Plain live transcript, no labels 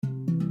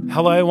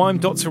Hello, I'm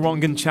Dr.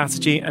 Rangan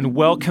Chatterjee, and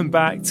welcome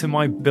back to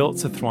my Built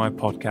to Thrive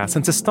podcast.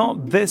 And to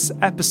start this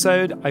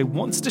episode, I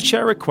wanted to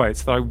share a quote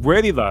that I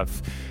really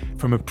love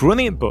from a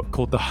brilliant book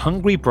called The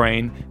Hungry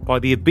Brain by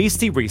the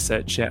obesity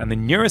researcher and the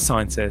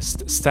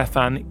neuroscientist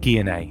Stephan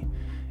Guyenet.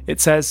 It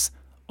says,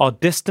 "Our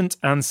distant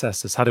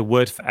ancestors had a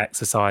word for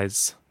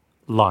exercise: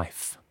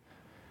 life."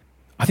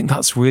 I think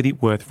that's really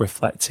worth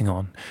reflecting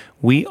on.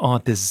 We are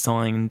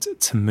designed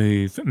to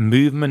move.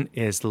 Movement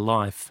is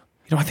life.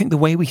 I think the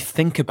way we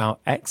think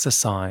about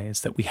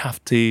exercise, that we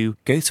have to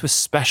go to a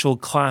special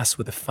class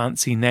with a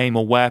fancy name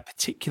or wear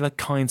particular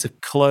kinds of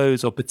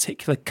clothes or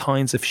particular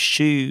kinds of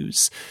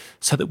shoes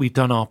so that we've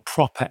done our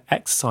proper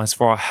exercise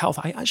for our health,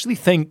 I actually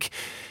think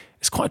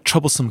it's quite a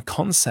troublesome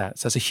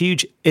concept. There's a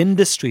huge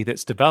industry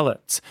that's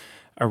developed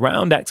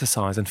around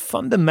exercise, and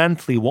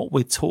fundamentally what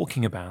we're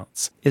talking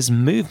about is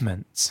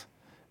movement.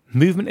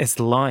 Movement is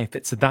life.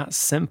 It's that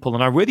simple.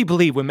 And I really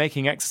believe we're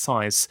making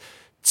exercise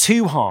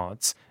too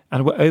hard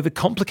and we're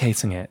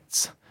overcomplicating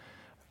it.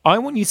 I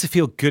want you to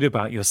feel good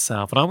about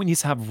yourself, and I want you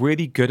to have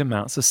really good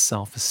amounts of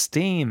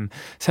self-esteem.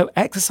 So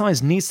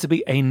exercise needs to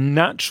be a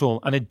natural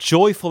and a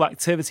joyful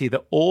activity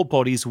that all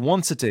bodies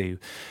want to do.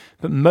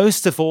 But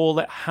most of all,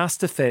 it has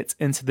to fit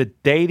into the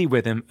daily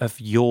rhythm of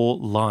your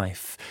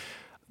life.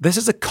 This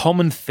is a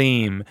common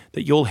theme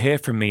that you'll hear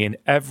from me in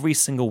every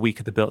single week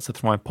of the Built to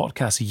Thrive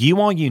podcast.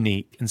 You are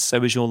unique, and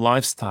so is your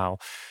lifestyle.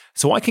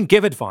 So I can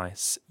give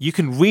advice, you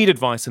can read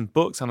advice in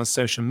books and on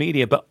social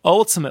media, but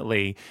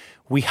ultimately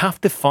we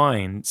have to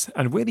find,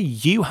 and really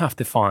you have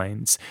to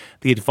find,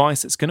 the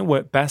advice that's going to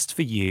work best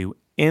for you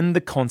in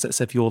the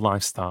context of your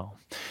lifestyle.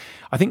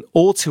 I think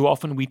all too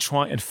often we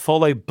try and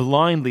follow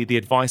blindly the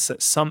advice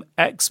that some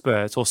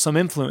expert or some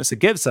influencer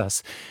gives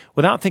us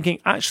without thinking,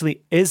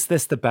 actually, is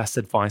this the best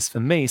advice for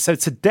me? So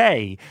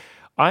today,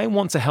 I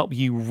want to help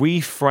you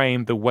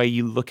reframe the way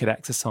you look at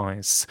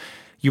exercise.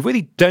 You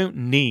really don't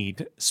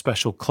need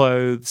special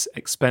clothes,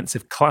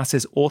 expensive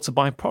classes, or to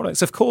buy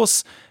products. Of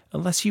course,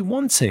 unless you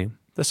want to.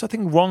 There's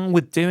nothing wrong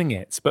with doing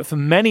it. But for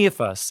many of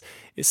us,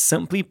 it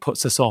simply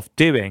puts us off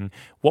doing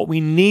what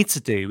we need to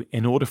do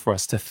in order for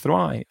us to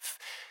thrive.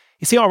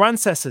 You see, our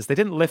ancestors, they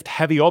didn't lift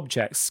heavy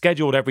objects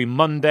scheduled every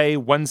Monday,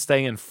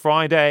 Wednesday, and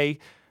Friday.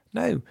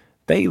 No,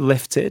 they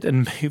lifted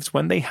and moved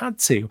when they had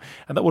to,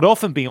 and that would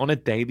often be on a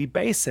daily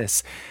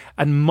basis.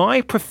 And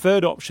my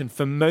preferred option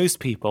for most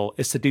people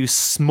is to do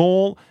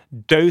small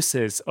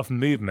doses of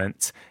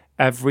movement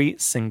every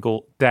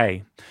single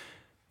day.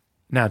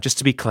 Now, just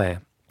to be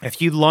clear,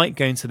 if you like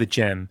going to the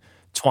gym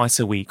twice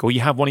a week, or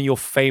you have one of your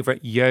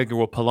favorite yoga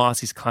or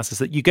Pilates classes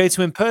that you go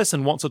to in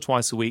person once or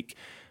twice a week,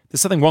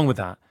 there's something wrong with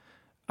that.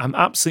 I'm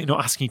absolutely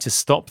not asking you to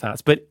stop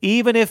that. But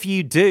even if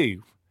you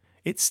do,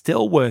 it's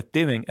still worth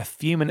doing a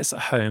few minutes at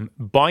home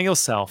by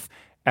yourself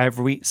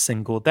every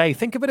single day.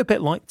 Think of it a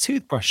bit like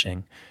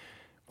toothbrushing.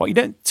 Well, you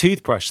don't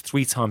toothbrush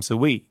 3 times a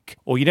week,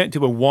 or you don't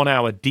do a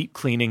 1-hour deep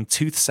cleaning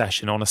tooth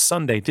session on a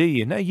Sunday, do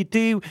you? No, you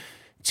do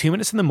 2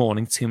 minutes in the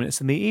morning, 2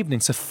 minutes in the evening.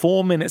 So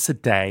 4 minutes a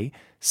day,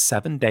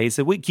 7 days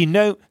a week.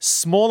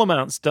 Small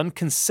amounts done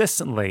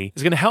consistently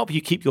is going to help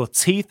you keep your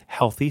teeth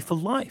healthy for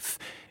life.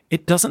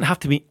 It doesn't have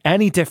to be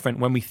any different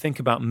when we think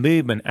about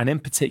movement, and in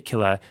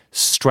particular,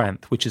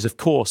 strength, which is, of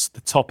course,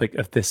 the topic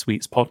of this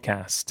week's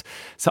podcast.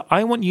 So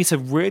I want you to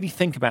really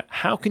think about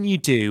how can you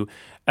do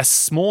a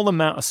small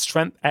amount of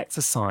strength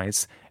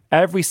exercise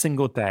every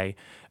single day.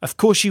 Of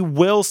course, you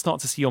will start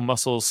to see your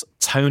muscles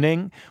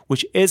toning,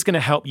 which is going to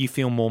help you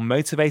feel more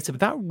motivated, but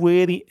that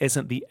really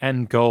isn't the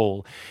end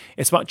goal.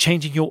 It's about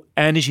changing your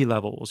energy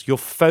levels, your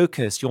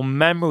focus, your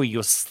memory,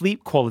 your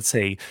sleep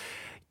quality,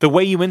 the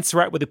way you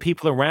interact with the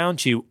people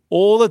around you.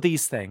 All of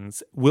these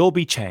things will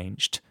be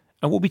changed,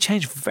 and will be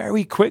changed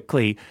very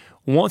quickly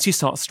once you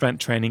start strength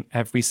training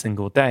every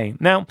single day.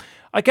 Now,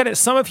 I get it.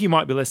 Some of you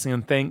might be listening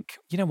and think,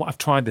 you know what, I've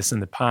tried this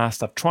in the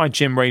past. I've tried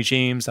gym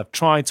regimes. I've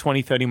tried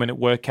 20, 30-minute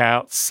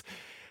workouts.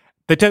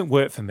 They don't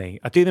work for me.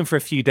 I do them for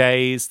a few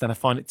days, then I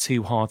find it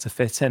too hard to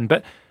fit in.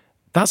 But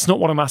that's not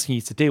what I'm asking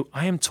you to do.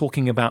 I am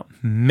talking about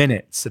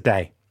minutes a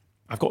day.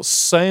 I've got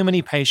so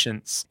many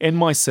patients in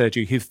my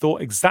surgery who've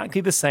thought exactly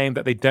the same,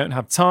 that they don't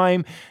have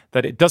time,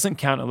 that it doesn't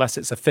count unless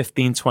it's a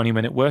 15,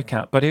 20-minute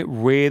workout, but it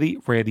really,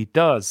 really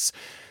does.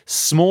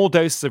 Small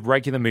doses of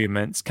regular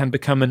movements can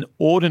become an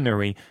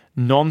ordinary,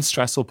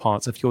 non-stressful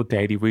part of your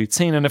daily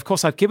routine. And of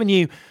course, I've given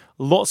you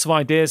lots of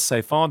ideas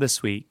so far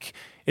this week.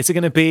 Is it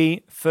going to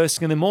be first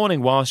thing in the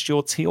morning whilst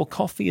your tea or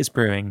coffee is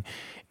brewing?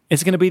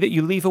 Is it going to be that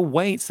you leave a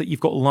weight that you've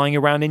got lying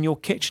around in your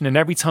kitchen, and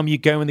every time you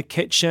go in the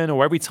kitchen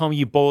or every time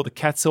you boil the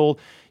kettle,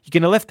 you're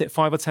going to lift it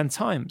 5 or 10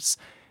 times?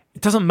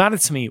 It doesn't matter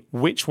to me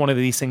which one of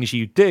these things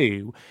you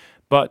do,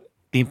 but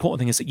the important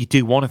thing is that you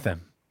do one of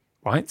them,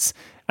 right?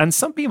 And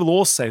some people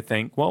also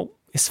think, well,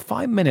 is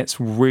 5 minutes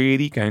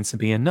really going to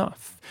be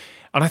enough?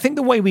 And I think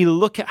the way we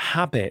look at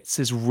habits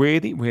is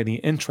really, really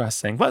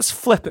interesting. Let's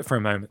flip it for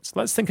a moment.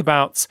 Let's think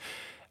about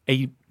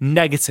a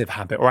negative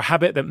habit, or a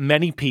habit that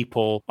many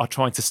people are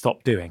trying to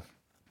stop doing.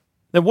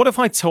 Now, what if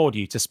I told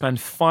you to spend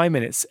 5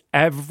 minutes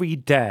every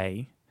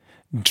day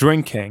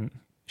drinking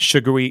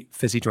sugary,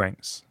 fizzy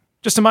drinks?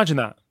 Just imagine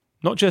that.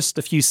 Not just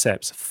a few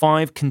sips,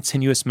 5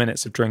 continuous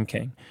minutes of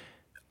drinking.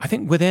 I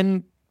think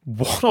within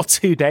 1 or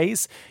 2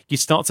 days, you'd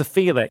start to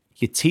feel it.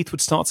 Your teeth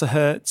would start to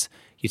hurt.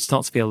 You'd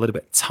start to feel a little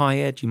bit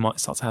tired. You might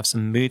start to have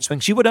some mood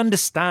swings. You would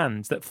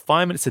understand that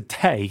 5 minutes a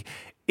day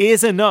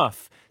is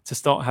enough to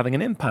start having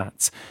an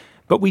impact.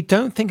 But we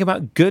don't think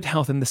about good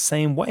health in the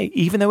same way,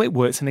 even though it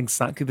works in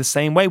exactly the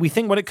same way. We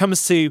think when it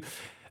comes to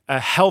a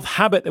health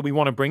habit that we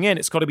want to bring in,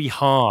 it's got to be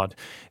hard.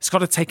 It's got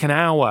to take an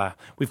hour.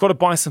 We've got to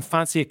buy some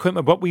fancy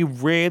equipment, but we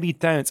really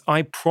don't.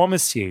 I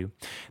promise you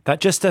that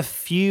just a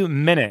few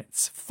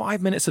minutes,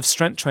 5 minutes of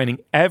strength training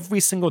every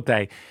single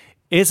day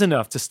is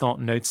enough to start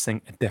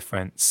noticing a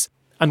difference.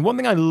 And one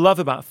thing I love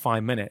about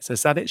 5 minutes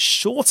is that it's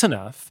short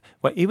enough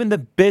where even the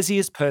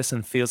busiest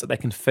person feels that they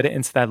can fit it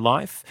into their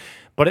life,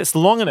 but it's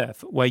long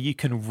enough where you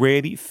can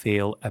really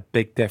feel a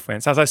big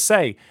difference. As I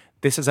say,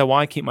 this is how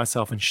I keep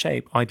myself in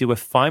shape. I do a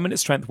 5-minute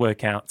strength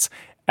workout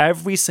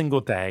every single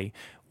day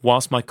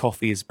whilst my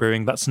coffee is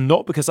brewing. That's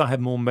not because I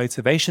have more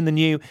motivation than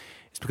you.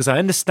 It's because I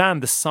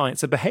understand the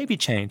science of behavior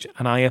change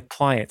and I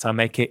apply it. I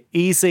make it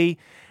easy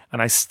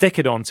and I stick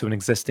it onto an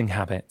existing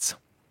habit.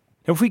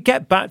 Now, if we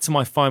get back to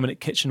my 5-minute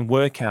kitchen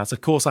workout,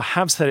 of course, I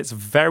have said it's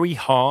very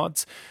hard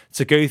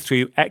to go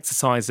through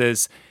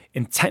exercises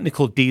in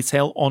technical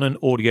detail on an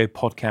audio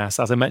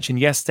podcast. As I mentioned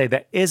yesterday,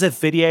 there is a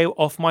video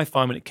of my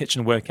 5-minute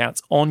kitchen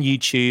workouts on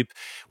YouTube.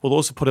 We'll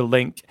also put a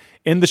link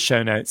in the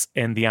show notes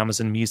in the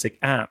Amazon Music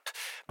app.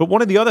 But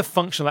one of the other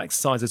functional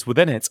exercises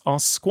within it are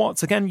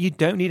squats. Again, you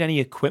don't need any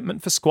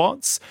equipment for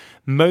squats.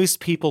 Most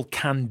people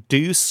can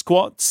do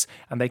squats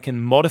and they can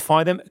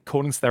modify them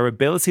according to their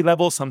ability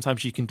level.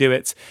 Sometimes you can do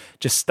it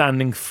just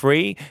standing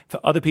free. For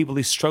other people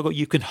who struggle,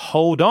 you can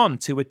hold on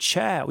to a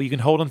chair or you can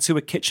hold on to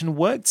a kitchen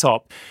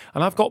worktop.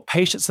 And I've got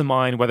patients of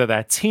mine, whether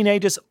they're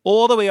teenagers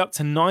all the way up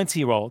to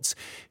 90-year-olds,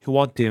 who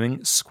are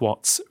doing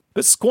squats.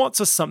 But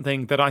squats are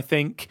something that I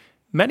think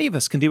many of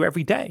us can do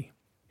every day.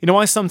 You know,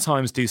 I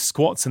sometimes do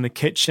squats in the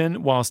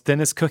kitchen whilst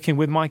dinner's cooking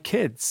with my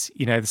kids.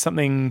 You know, there's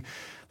something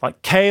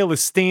like kale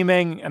is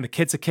steaming and the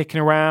kids are kicking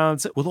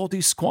around. We'll all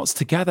do squats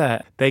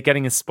together. They're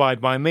getting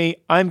inspired by me.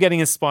 I'm getting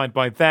inspired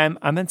by them.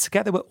 And then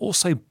together we're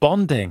also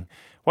bonding.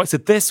 Right, so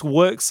this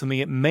works for me.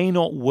 It may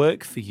not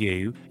work for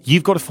you.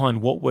 You've got to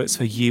find what works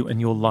for you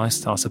and your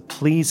lifestyle. So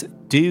please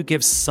do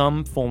give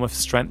some form of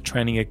strength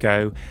training a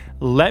go.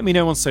 Let me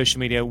know on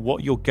social media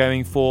what you're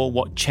going for,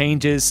 what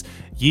changes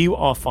you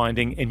are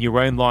finding in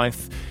your own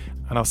life.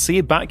 And I'll see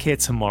you back here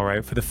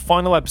tomorrow for the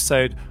final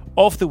episode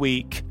of the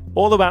week,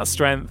 all about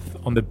strength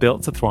on the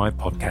Built to Thrive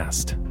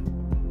podcast.